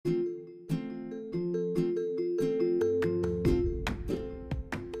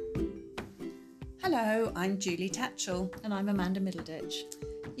Hello, I'm Julie Tatchell. And I'm Amanda Middleditch.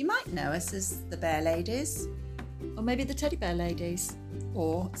 You might know us as the Bear Ladies. Or maybe the Teddy Bear Ladies.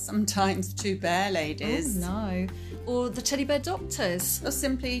 Or sometimes Two Bear Ladies. Oh no. Or the Teddy Bear Doctors. Or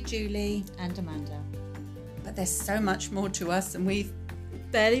simply Julie and Amanda. But there's so much more to us and we've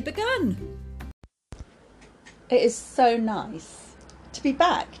barely begun. It is so nice to be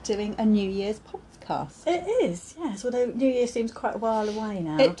back doing a New Year's podcast. It is, yes. Although New Year seems quite a while away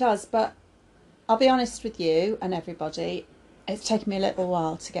now. It does, but I'll be honest with you and everybody, it's taken me a little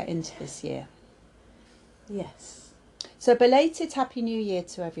while to get into this year. Yes. So belated Happy New Year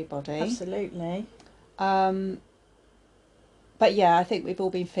to everybody. Absolutely. But yeah, I think we've all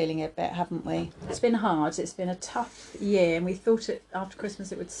been feeling it a bit, haven't we? It's been hard. It's been a tough year, and we thought after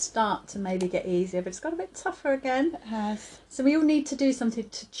Christmas it would start to maybe get easier, but it's got a bit tougher again. It has. So we all need to do something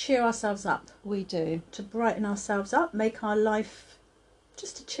to cheer ourselves up. We do. To brighten ourselves up, make our life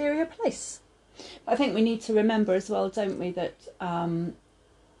just a cheerier place. I think we need to remember as well, don't we, that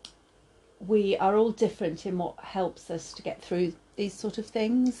we are all different in what helps us to get through these sort of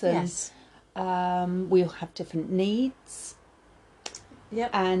things. And, yes. We all have different needs.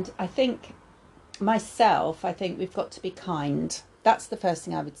 Yep. And I think we've got to be kind. That's the first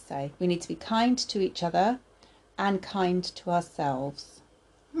thing I would say. We need to be kind to each other and kind to ourselves.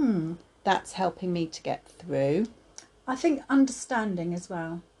 That's helping me to get through. I think understanding as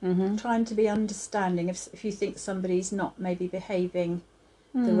well. Mm-hmm. Trying to be understanding. If you think somebody's not maybe behaving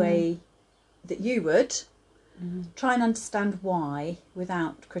the way that you would, try and understand why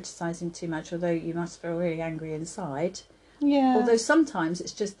without criticising too much, although you must feel really angry inside. Yeah. Although sometimes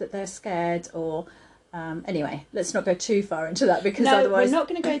it's just that they're scared or... anyway, let's not go too far into that because otherwise... we're not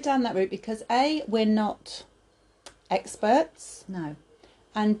going to go down that route because A, we're not experts. No.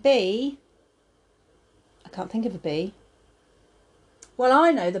 And B, I can't think of a B. Well,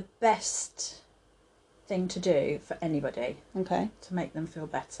 I know the best thing to do for anybody. Okay. To make them feel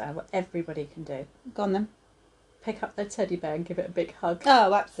better, what everybody can do. Go on then. Pick up their teddy bear and give it a big hug.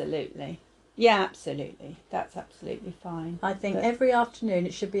 Oh, absolutely. Yeah, absolutely. That's absolutely fine. I think every afternoon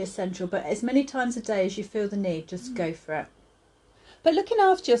it should be essential, but as many times a day as you feel the need, just go for it. But looking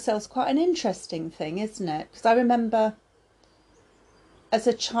after yourself's quite an interesting thing, isn't it? Because I remember as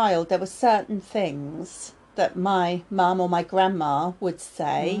a child there were certain things that my mum or my grandma would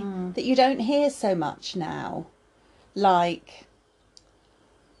say that you don't hear so much now. Like,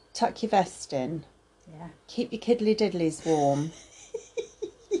 tuck your vest in. Yeah. Keep your kiddly diddlies warm.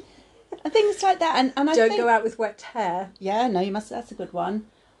 And things like that. And I don't think, go out with wet hair. Yeah, no, you must. That's a good one.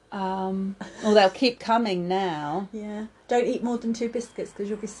 Well, they'll keep coming now. Yeah. Don't eat more than 2 biscuits because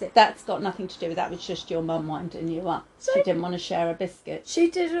you'll be sick. That's got nothing to do with that. It was just your mum winding you up. She didn't want to share a biscuit. She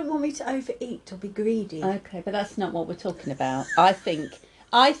didn't want me to overeat or be greedy. Okay, but that's not what we're talking about. I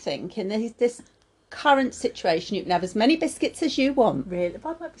think in this current situation, you can have as many biscuits as you want. Really?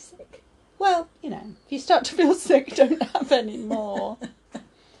 But I might be sick. Well, if you start to feel sick, don't have any more.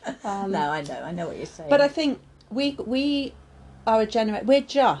 No, I know what you're saying. But I think we are a generation. We're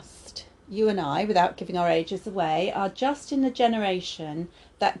just, you and I, without giving our ages away, are just in the generation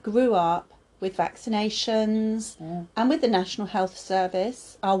that grew up with vaccinations and with the National Health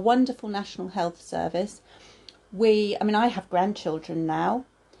Service, our wonderful National Health Service. I have grandchildren now,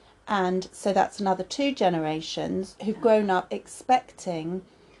 and so that's another 2 generations who've grown up expecting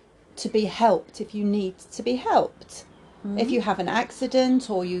to be helped if you need to be helped. If you have an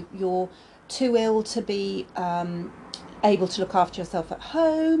accident or you're too ill to be able to look after yourself at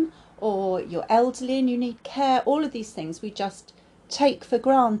home, or you're elderly and you need care, all of these things we just take for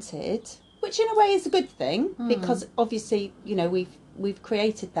granted, which in a way is a good thing because obviously, we've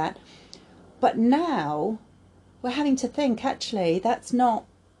created that. But now we're having to think, actually, that's not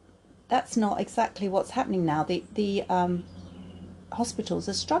exactly what's happening now. The hospitals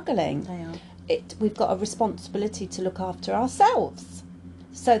are struggling. They are. We've got a responsibility to look after ourselves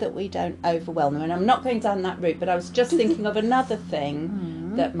so that we don't overwhelm them. And I'm not going down that route, but I was just thinking of another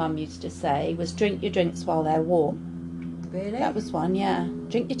thing that Mum used to say was drink your drinks while they're warm. Really? That was one, yeah.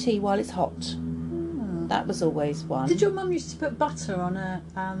 Drink your tea while it's hot. That was always one. Did your mum used to put butter on a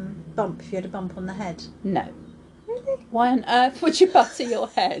bump if you had a bump on the head? No. Really? Why on earth would you butter your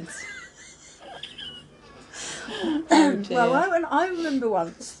head? Oh dear. Well, I remember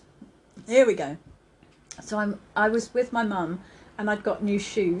once. Here we go. So I was with my mum and I'd got new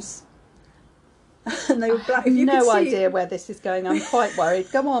shoes and they were black. I If have you could no see idea where this is going. I'm quite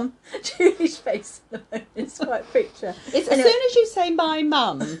worried. Go on. Julie's face at the moment, it's quite a picture. It's Anyway. as soon as you say my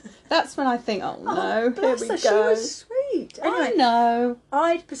mum, that's when I think, oh no, here Bless we her, go. she was sweet. I Anyway, know.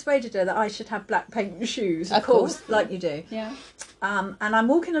 I persuaded her that I should have black paint and shoes, of Of course, course. like you do. Yeah. And I'm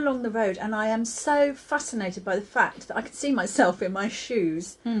walking along the road, and I am so fascinated by the fact that I could see myself in my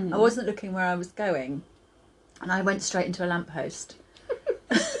shoes. I wasn't looking where I was going, and I went straight into a lamppost.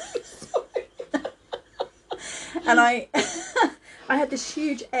 And I had this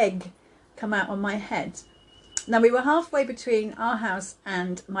huge egg come out on my head. Now, we were halfway between our house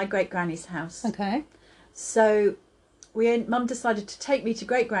and my great granny's house. Okay. So Mum decided to take me to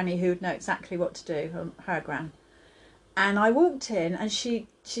great granny, who would know exactly what to do, her gran. And I walked in, and she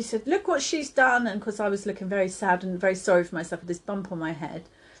said, look what she's done. And because I was looking very sad and very sorry for myself with this bump on my head.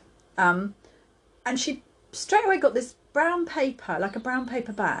 And she straight away got this brown paper, like a brown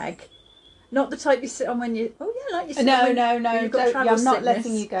paper bag. Not the type you sit on when you... Oh, yeah, like you sit No, on when no. you've got travel I'm not sickness.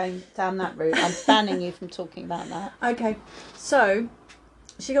 letting you go down that route. I'm banning you from talking about that. Okay, so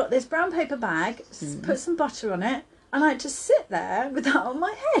she got this brown paper bag, put some butter on it, and I had to sit there with that on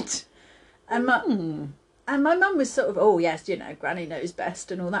my head. And my mum was sort of, oh, yes, you know, Granny knows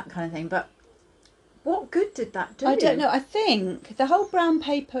best and all that kind of thing. But what good did that do? I don't know. I think the whole brown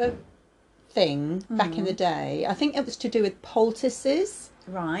paper thing back in the day, I think it was to do with poultices.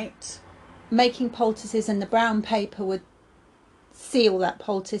 Right. Making poultices, and the brown paper would seal that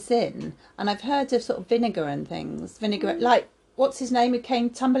poultice in. And I've heard of sort of vinegar and things. Vinegar, like, what's his name who came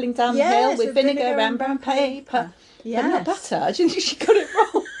tumbling down the hill with vinegar and brown paper? Yes. But not butter. Do you think she got it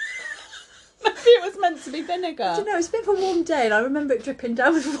wrong? Maybe it was meant to be vinegar. I don't know, it's a bit of a warm day, and I remember it dripping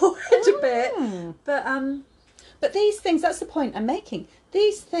down the forehead a bit. But these things, that's the point I'm making.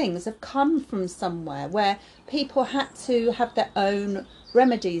 These things have come from somewhere where people had to have their own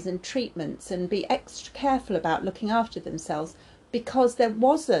remedies and treatments and be extra careful about looking after themselves, because there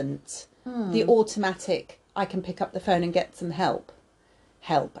wasn't the automatic, I can pick up the phone and get some help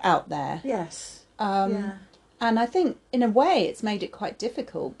out there. Yes. And I think in a way it's made it quite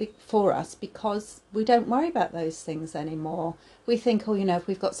difficult for us, because we don't worry about those things anymore. We think, oh, you know, if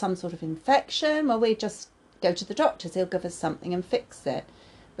we've got some sort of infection, well, we just go to the doctors, he'll give us something and fix it.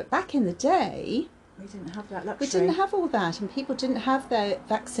 But back in the day, we didn't have that luxury. we didn't have all that, and people didn't have their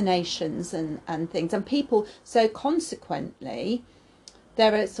vaccinations and things. And people, so consequently,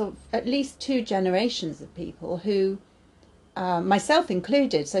 there are sort of at least 2 generations of people who, myself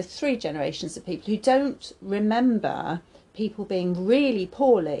included, so 3 generations of people who don't remember people being really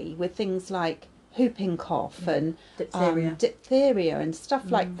poorly with things like whooping cough and diphtheria and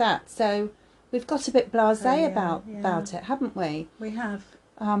stuff like that. So we've got a bit blasé about it, haven't we? We have.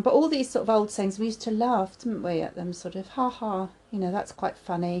 But all these sort of old sayings, we used to laugh, didn't we, at them, sort of, ha, you know, that's quite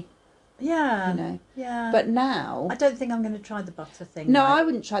funny. Yeah. You know. Yeah. But now... I don't think I'm going to try the butter thing. No, right? I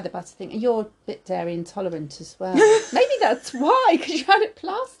wouldn't try the butter thing. You're a bit dairy intolerant as well. Maybe that's why, because you had it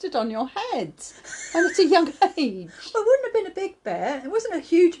plastered on your head and at a young age. Well, it wouldn't have been a big bit. It wasn't a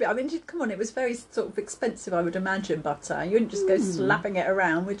huge bit. I mean, come on, it was very sort of expensive, I would imagine, butter. You wouldn't just go slapping it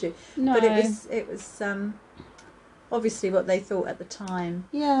around, would you? No. But it was obviously what they thought at the time.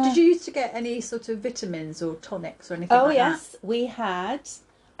 Yeah. Did you used to get any sort of vitamins or tonics or anything Oh, like yes. We had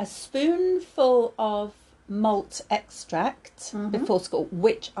a spoonful of malt extract before school,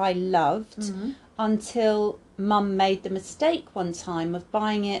 which I loved, until Mum made the mistake one time of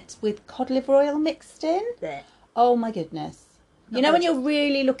buying it with cod liver oil mixed in. that? Oh my goodness. You know when you're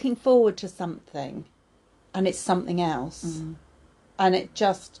really looking forward to something and it's something else. And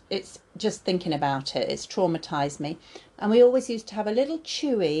it's just thinking about it, it's traumatised me. And we always used to have a little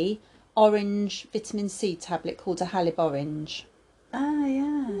chewy orange vitamin C tablet called a Halib Orange. Ah,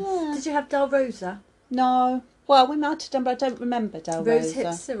 yes. Yeah. Did you have Dalrosa? No. Well, we might have done, but I don't remember Dalrosa. Rose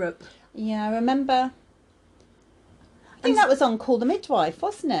hip syrup. Yeah, I remember. I think that was on Call the Midwife,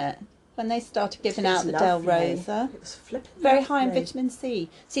 wasn't it? When they started giving out the Dalrosa. It was flipping Very high in lovely. vitamin C.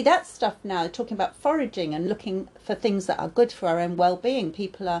 See, that stuff now, talking about foraging and looking for things that are good for our own well-being.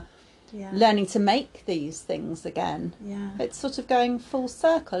 People are learning to make these things again. Yeah. It's sort of going full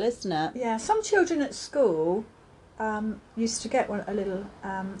circle, isn't it? Yeah, some children at school used to get a little,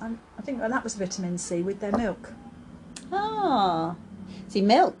 I think that was vitamin C with their milk. Ah. See,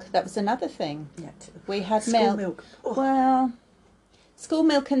 milk, that was another thing. Yeah, We had school milk. milk. Oh. Well, school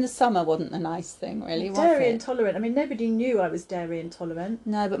milk in the summer wasn't a nice thing, really, was Dairy it? intolerant. I mean, nobody knew I was dairy intolerant.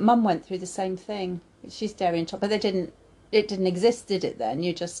 No, but Mum went through the same thing. She's dairy intolerant, but it didn't exist, did it then?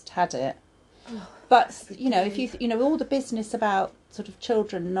 You just had it. But, you know, if you know, all the business about sort of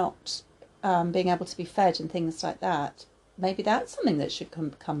children not being able to be fed and things like that, maybe that's something that should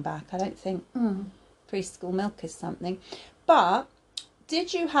come back. I don't think Mm. preschool milk is something. But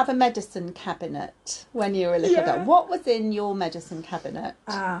did you have a medicine cabinet when you were a little Yeah. girl? What was in your medicine cabinet?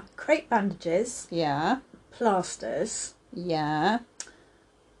 Crepe bandages, Yeah, plasters, yeah.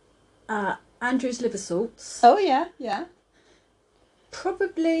 Andrew's liver salts, Oh, yeah, yeah.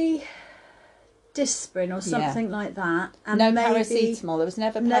 probably Disprin or something like that, and No maybe paracetamol. There was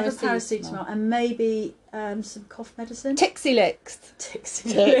never paracetamol. and maybe some cough medicine. Tixie Licks.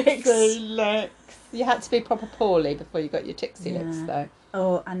 Tixie Licks. Licks. You had to be proper poorly before you got your Tixie Licks, Yeah. though.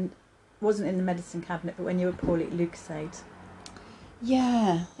 Oh, and wasn't in the medicine cabinet, but when you were poorly, Lucasade.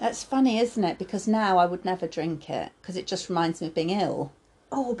 Yeah, that's funny, isn't it? Because now I would never drink it because it just reminds me of being ill.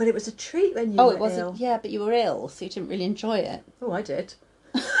 Oh, but it was a treat when you Oh, were it wasn't. ill. Yeah, but you were ill, so you didn't really enjoy it. Oh, I did.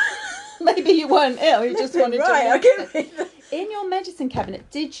 Maybe you weren't ill. You just wanted right, to. I get it. In your medicine cabinet,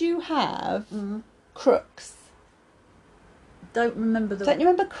 did you have crooks? Don't remember the. Don't you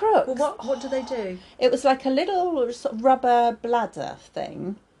remember crooks? Well, what do they do? It was like a little sort of rubber bladder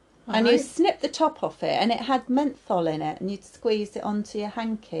thing. And you Right. snipped the top off it, and it had menthol in it, and you'd squeeze it onto your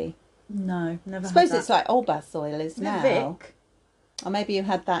hanky. No, never. I suppose had it's like Olbas oil is that. now. Vic. Or maybe you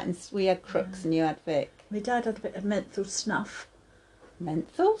had that, and we had crooks, and you had Vic. My dad had a bit of menthol snuff.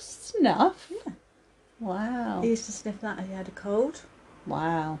 Menthol snuff? Yeah. Wow. He used to sniff that if he had a cold.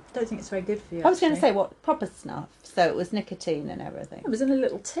 Wow. Don't think it's very good for you. I was going to actually. say, what, proper snuff? So it was nicotine and everything. It was in a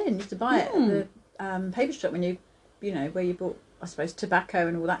little tin. You used to buy it at the paper shop when you know, where you bought, I suppose, tobacco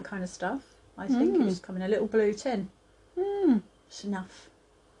and all that kind of stuff. I think it just come in a little blue tin. Snuff.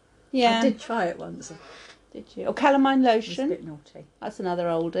 Yeah. I did try it once. Did you? Or calamine It was a lotion. bit naughty. That's another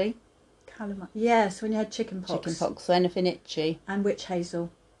oldie. Calamine. Yes, when you had chicken pox. Chicken pox or anything itchy. And witch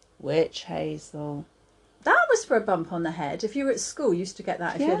hazel. Witch hazel. That was for a bump on the head. If you were at school, you used to get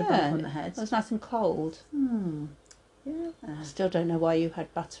that if you had a bump on the head. It was nice and cold. Yeah. I still don't know why you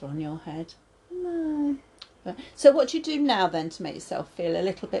had butter on your head. No. But, so what do you do now then to make yourself feel a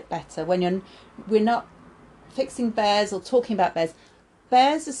little bit better when we're not fixing bears or talking about bears?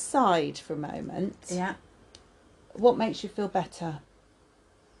 Bears aside for a moment. Yeah. What makes you feel better?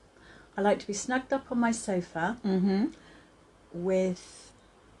 I like to be snugged up on my sofa with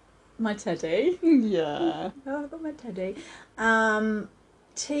my teddy. Yeah. Oh, I've got my teddy.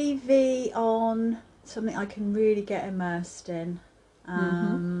 TV on, something I can really get immersed in.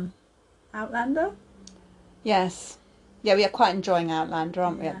 Outlander? Yes. Yeah, we are quite enjoying Outlander,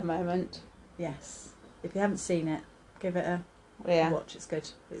 aren't we, Yeah. at the moment? Yes. If you haven't seen it, give it a Yeah. watch. It's good.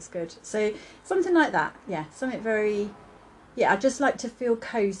 It's good. So something like that. Yeah, something very. Yeah, I just like to feel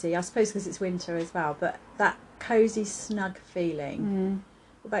cosy. I suppose because it's winter as well, but that cosy, snug feeling.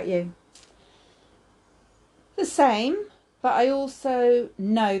 What about you? The same, but I also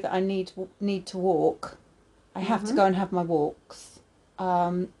know that I need to walk. I have to go and have my walks.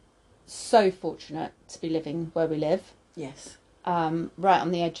 So fortunate to be living where we live, Yes. right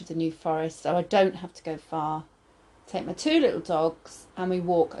on the edge of the New Forest, so I don't have to go far. Take my two little dogs and we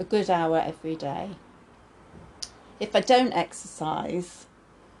walk a good hour every day. If I don't exercise,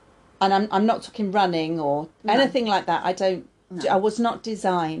 and I'm not talking running or anything like that, I don't. No. I was not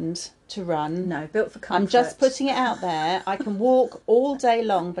designed to run. No, built for comfort. I'm just putting it out there. I can walk all day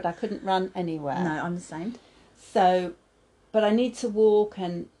long, but I couldn't run anywhere. No, I'm the same. So, but I need to walk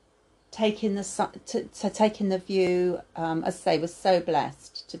and take in the sun, to take in the view. As I say, was so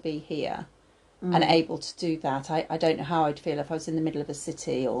blessed to be here and able to do that. I don't know how I'd feel if I was in the middle of a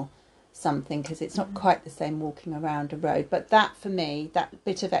city or something, because it's not quite the same walking around a road. But that for me, that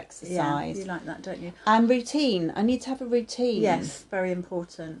bit of Yeah, exercise you like that, don't you? and routine. I need to have a routine. Yes, very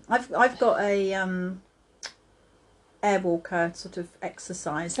important. I've got a airwalker sort of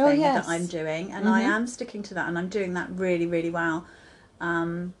exercise Oh, thing yes. that I'm doing, and I am sticking to that, and I'm doing that really, really well.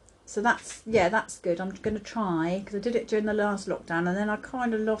 So that's good. I'm going to try, because I did it during the last lockdown, and then I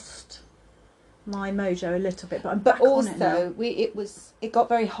kind of lost my mojo a little bit, but I'm back on it now. Also, it got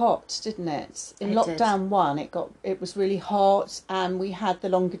very hot, didn't it? In It lockdown 1, it was really hot, and we had the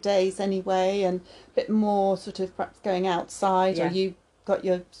longer days anyway, and a bit more sort of perhaps going outside, Yeah. or you got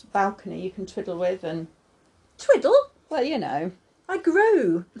your balcony you can twiddle with, and Twiddle. well, you know. I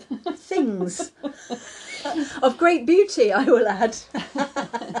grew things of great beauty, I will add.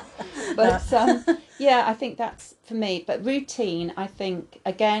 But yeah, I think that's for me. But routine, I think,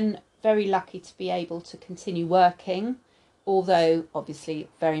 again, very lucky to be able to continue working, although obviously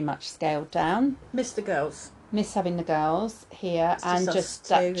very much scaled down. Miss the girls. Miss having the girls here, It's and us just two,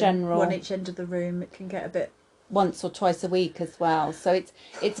 that and general one each end of the room. It can get a bit. once or twice a week as well. So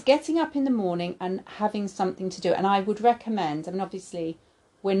it's getting up in the morning and having something to do. And I would recommend, I mean, obviously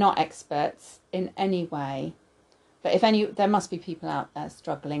we're not experts in any way, But there must be people out there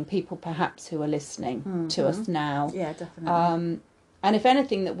struggling, people perhaps who are listening to us now. Yeah, definitely. And if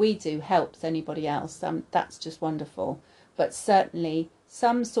anything that we do helps anybody else, that's just wonderful. But certainly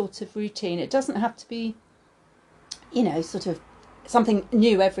some sort of routine. It doesn't have to be, sort of something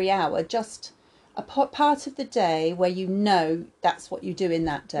new every hour. Just a part of the day where that's what you do in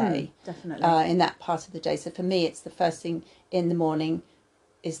that day. Definitely. In that part of the day. So for me, it's the first thing in the morning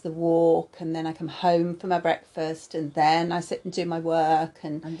is the walk, and then I come home for my breakfast, and then I sit and do my work.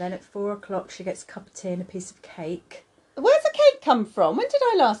 And then at 4:00 she gets a cup of tea and a piece of cake. Where's the cake come from? When did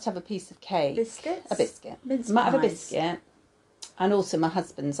I last have a piece of cake? Biscuits? A biscuit. Mince Might have a pies. biscuit. And also my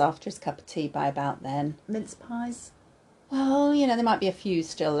husband's after his cup of tea by about then. Mince pies? Well, there might be a few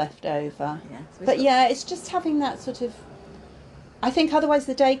still left over. Yeah. But yeah, it's just having that sort of... I think otherwise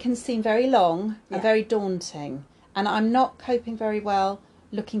the day can seem very long and very daunting. And I'm not coping very well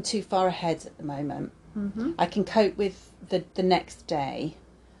looking too far ahead at the moment. Mm-hmm. I can cope with the next day.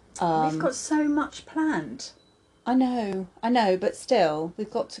 We've got so much planned. I know, but still,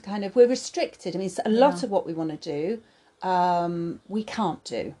 we've got to we're restricted. I mean, a lot of what we want to do, we can't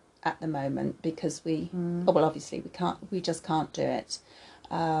do at the moment because obviously we just can't do it.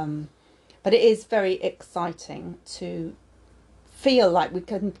 But it is very exciting to feel like we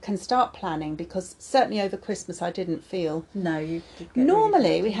can start planning, because certainly over Christmas I didn't feel. No, you did get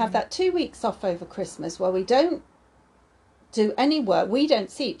normally we have that 2 weeks off over Christmas where we don't do any work. We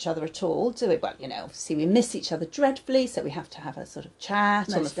don't see each other at all, do we? Well, obviously we miss each other dreadfully, so we have to have a sort of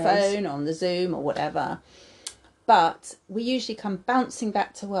chat on the phone, on the Zoom or whatever. But we usually come bouncing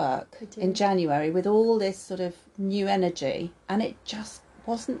back to work in January with all this sort of new energy, and it just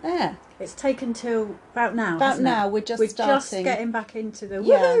wasn't there. It's taken till about now. We're just getting back into the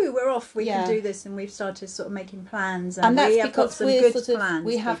woohoo. We're off. We can do this, and we've started sort of making plans. And that's we have because got some good plans.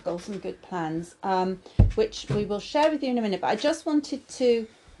 We have got some good plans, which we will share with you in a minute. But I just wanted to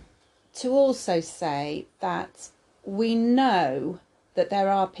also say that we know that there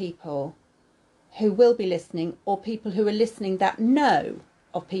are people who will be listening, or people who are listening that know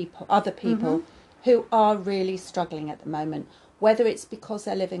of other people who are really struggling at the moment. Whether it's because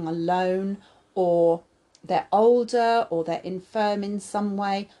they're living alone, or they're older, or they're infirm in some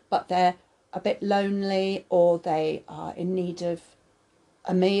way, but they're a bit lonely, or they are in need of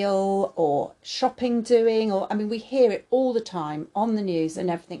a meal or shopping doing, we hear it all the time on the news and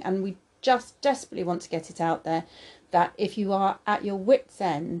everything, and we just desperately want to get it out there that if you are at your wit's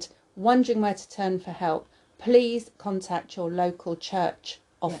end, wondering where to turn for help, please contact your local church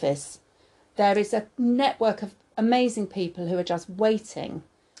office. There is a network of amazing people who are just waiting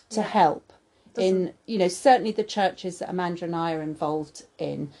to help. Certainly the churches that Amanda and I are involved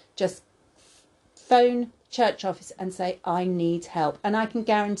in, just phone church office and say, I need help. And I can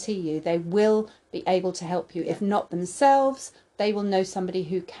guarantee you they will be able to help you. If not themselves, they will know somebody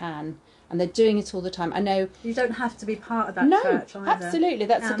who can. And they're doing it all the time. I know... You don't have to be part of that church either. Absolutely.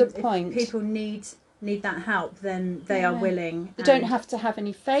 That's a good point. If people need that help, then they are willing. They don't have to have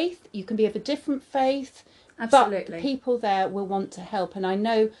any faith. You can be of a different faith. Absolutely. But people there will want to help. And I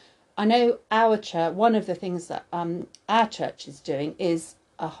know our church, one of the things that our church is doing is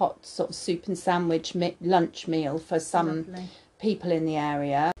a hot sort of soup and sandwich lunch meal for some people in the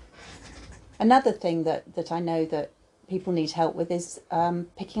area. Another thing that I know that people need help with is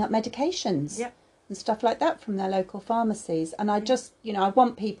picking up medications and stuff like that from their local pharmacies. And I just, I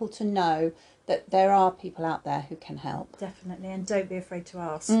want people to know that there are people out there who can help. Definitely, and don't be afraid to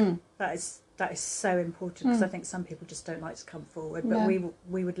ask. That is so important, because I think some people just don't like to come forward. But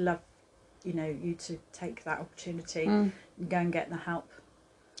we would love, you to take that opportunity and go and get the help.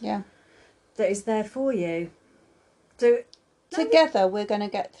 Yeah, that is there for you. Together, we're going to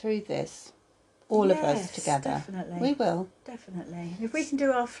get through this. All of us together. Definitely. We will. Definitely. If we can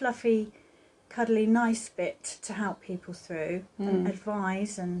do our fluffy, cuddly, nice bit to help people through and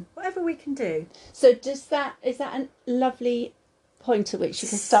advise and whatever we can do. So is that a lovely point at which you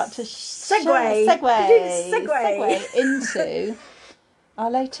can start to segue into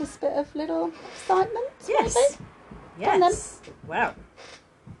our latest bit of little excitement? Yes. Maybe? Yes. Well,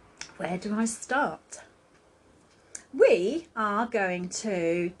 where do I start? We are going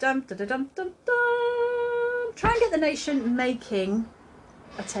to try and get the nation making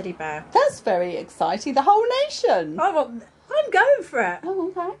a teddy bear. That's very exciting. The whole nation. I'm going for it.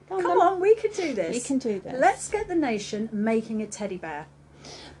 Oh, okay. Come on, we can do this. We can do this. Let's get the nation making a teddy bear.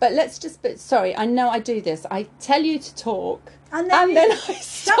 But sorry, I know I do this. I tell you to talk. And then I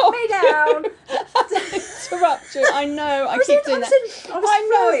shut me down. Interrupt you. I know. I keep doing that. I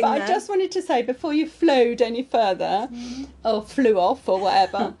know, but I just wanted to say before you flowed any further, or flew off or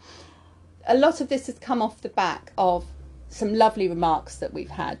whatever, a lot of this has come off the back of some lovely remarks that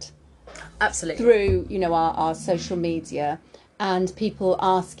we've had Absolutely. through, you know, our social media, and people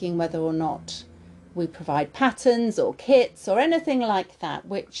asking whether or not we provide patterns or kits or anything like that,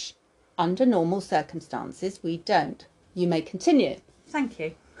 which under normal circumstances we don't. You may continue. Thank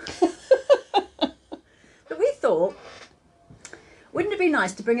you. But we thought, wouldn't it be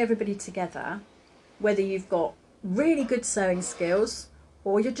nice to bring everybody together, whether you've got really good sewing skills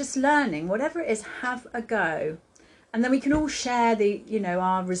or you're just learning, whatever it is, have a go. And then we can all share the, you know,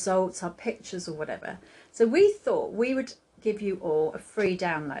 our results, our pictures or whatever. So we thought we would give you all a free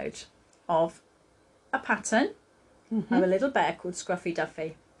download of a pattern of a little bear called Scruffy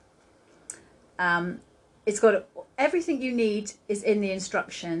Duffy. It's got everything you need is in the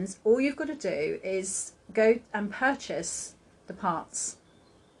instructions. All you've got to do is go and purchase the parts.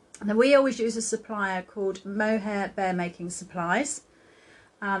 And then we always use a supplier called Mohair Bear Making Supplies.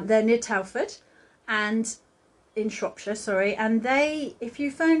 They're near Telford and in Shropshire, sorry. And they, if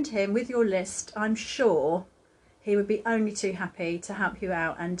you phoned him with your list, I'm sure he would be only too happy to help you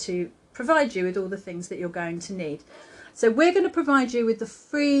out and to provide you with all the things that you're going to need. So we're going to provide you with the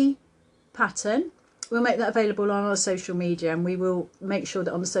free pattern. We'll make that available on our social media, and we will make sure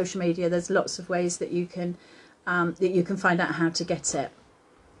that on the social media there's lots of ways that you can find out how to get it.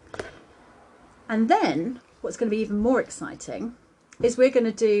 And then what's going to be even more exciting is we're going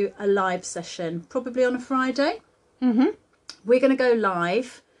to do a live session, probably on a Friday. We're going to go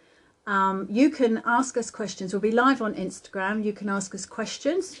live. You can ask us questions. We'll be live on Instagram. You can ask us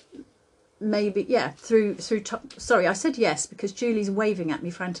questions. Maybe, yeah, through sorry, I said yes because Julie's waving at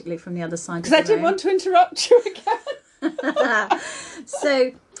me frantically from the other side. Because I didn't want to interrupt you again.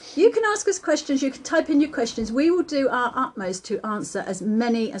 So you can ask us questions. You can type in your questions. We will do our utmost to answer as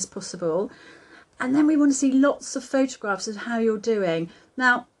many as possible. And then we want to see lots of photographs of how you're doing.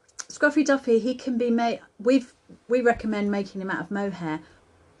 Now, Scruffy Duffy, he can be made. We recommend making him out of mohair.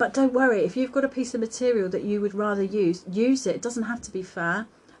 But don't worry, if you've got a piece of material that you would rather use it. It doesn't have to be fur.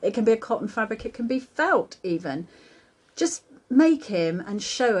 It can be a cotton fabric. It can be felt even. Just make him and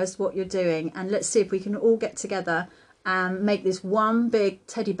show us what you're doing. And let's see if we can all get together and make this one big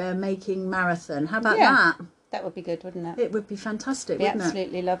teddy bear making marathon. How about that? That would be good, wouldn't it? It would be fantastic, Be wouldn't it?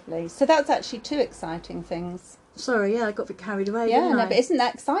 absolutely lovely. So that's actually two exciting things. Sorry, yeah, I got a bit carried away. Yeah, didn't no, I? but isn't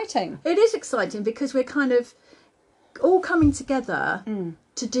that exciting? It is exciting because we're kind of all coming together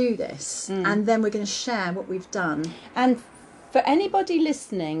to do this, and then we're going to share what we've done. And for anybody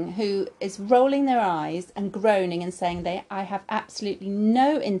listening who is rolling their eyes and groaning and saying I have absolutely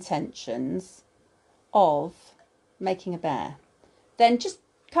no intentions of making a bear, then just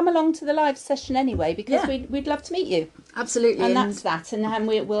come along to the live session anyway, because we'd love to meet you. Absolutely, and that's that. And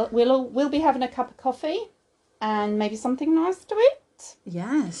we'll be having a cup of coffee and maybe something nice to eat.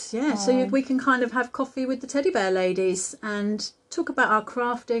 Yes, yeah. So we can kind of have coffee with the teddy bear ladies and talk about our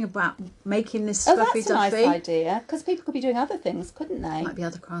crafting, about making this Scruffy Duffy. That's a nice idea, because people could be doing other things, couldn't they? Might be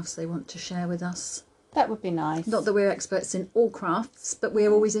other crafts they want to share with us. That would be nice. Not that we're experts in all crafts, but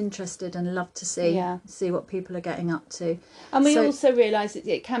we're always interested and love to see what people are getting up to. And we also realise that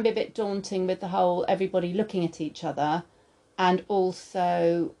it can be a bit daunting with the whole everybody looking at each other, and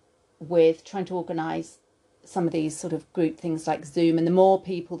also with trying to organise some of these sort of group things like Zoom, and the more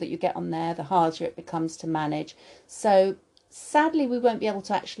people that you get on there, the harder it becomes to manage. So sadly we won't be able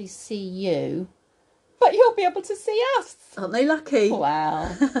to actually see you, but you'll be able to see us. Aren't they lucky?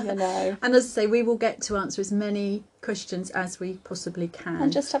 Wow, you know. And as I say, we will get to answer as many questions as we possibly can.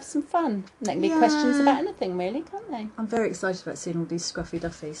 And just have some fun. And they can be questions about anything, really, can't they? I'm very excited about seeing all these Scruffy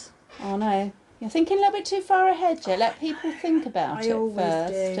Duffies. Oh, no. You're thinking a little bit too far ahead, Jo. Let people think about it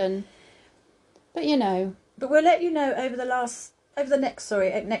first. Do. But, you know. But we'll let you know over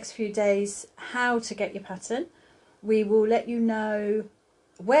the next few days how to get your pattern. We will let you know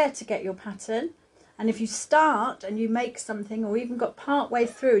where to get your pattern. And if you start and you make something, or even got part way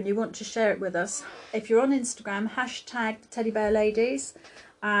through and you want to share it with us, if you're on Instagram, hashtag Teddy Bear Ladies,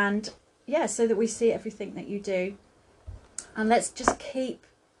 and so that we see everything that you do. And let's just keep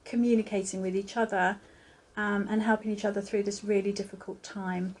communicating with each other and helping each other through this really difficult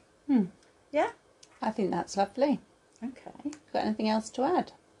time. Yeah? I think that's lovely. Okay. Got anything else to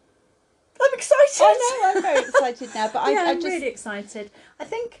add? I'm excited. I know, I'm very excited now. But I'm really excited. I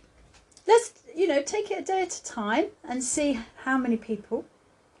think let's, take it a day at a time and see how many people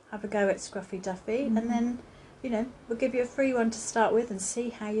have a go at Scruffy Duffy. And then, we'll give you a free one to start with and see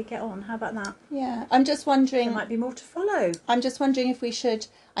how you get on. How about that? Yeah. I'm just wondering. There might be more to follow. I'm just wondering if we should.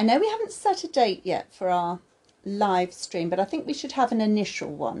 I know we haven't set a date yet for our live stream, but I think we should have an initial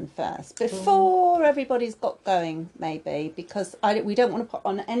one first before everybody's got going, maybe, because we don't want to put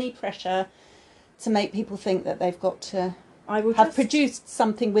on any pressure to make people think that they've got to produced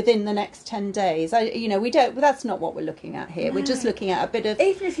something within the next 10 days. We don't. That's not what we're looking at here. No. We're just looking at a bit of.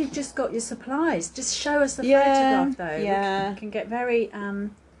 Even if you've just got your supplies, just show us the photograph, though. Yeah, we can get very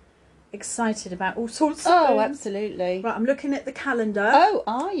excited about all sorts of things. Oh, absolutely. Right, I'm looking at the calendar. Oh,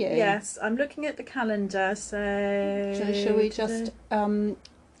 are you? Yes, I'm looking at the calendar. So shall we just 29th?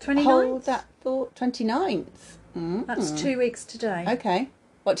 Hold that thought? 29th. That's 2 weeks today. Okay.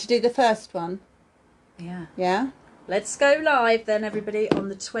 What, to do the first one? Yeah. Yeah? Let's go live then, everybody, on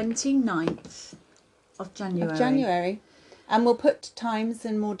the 29th of January. And we'll put times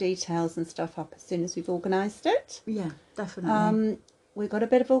and more details and stuff up as soon as we've organised it. Yeah, definitely. We've got a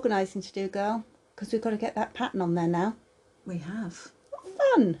bit of organising to do, girl, because we've got to get that pattern on there now. We have.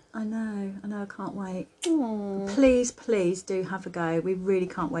 Fun. I know, I can't wait. Aww. Please do have a go. We really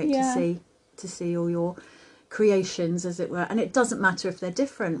can't wait to see all your creations, as it were. And it doesn't matter if they're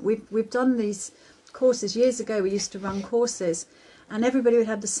different. We've done these courses years ago. We used to run courses and everybody would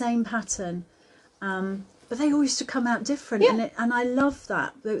have the same pattern, but they all used to come out different. And I love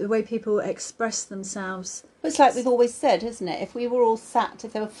that, the way people express themselves. It's like we've always said, isn't it? If we were all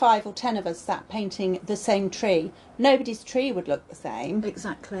if there were 5 or 10 of us sat painting the same tree, nobody's tree would look the same.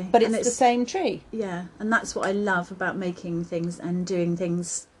 Exactly. But it's the same tree. Yeah, and that's what I love about making things and doing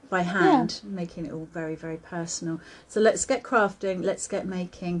things by hand, making it all very, very personal. So let's get crafting, let's get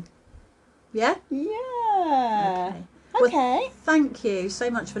making. Yeah? Yeah. Okay. Well, thank you so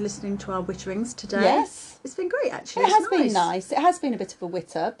much for listening to our witterings today. Yes. It's been great, actually. It has been nice. It has been a bit of a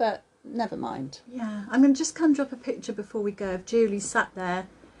witter, but never mind. Yeah. I'm going to just conjure up a picture before we go of Julie sat there.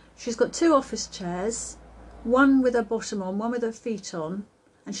 She's got 2 office chairs, one with her bottom on, one with her feet on,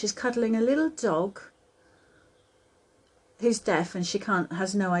 and she's cuddling a little dog who's deaf and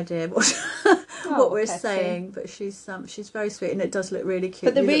has no idea what we're saying, but she's very sweet and it does look really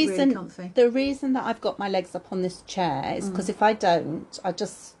cute. But really comfy. The reason that I've got my legs up on this chair is because if I don't, I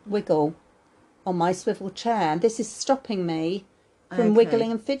just wiggle on my swivel chair. This is stopping me from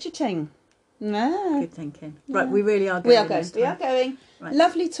wiggling and fidgeting. Yeah. Good thinking. Right, we really are going. We are going. Right.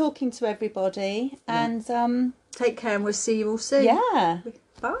 Lovely talking to everybody, and take care, and we'll see you all soon. Yeah.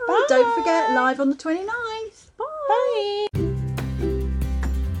 Bye. Don't forget, live on the 29th. Bye. Bye.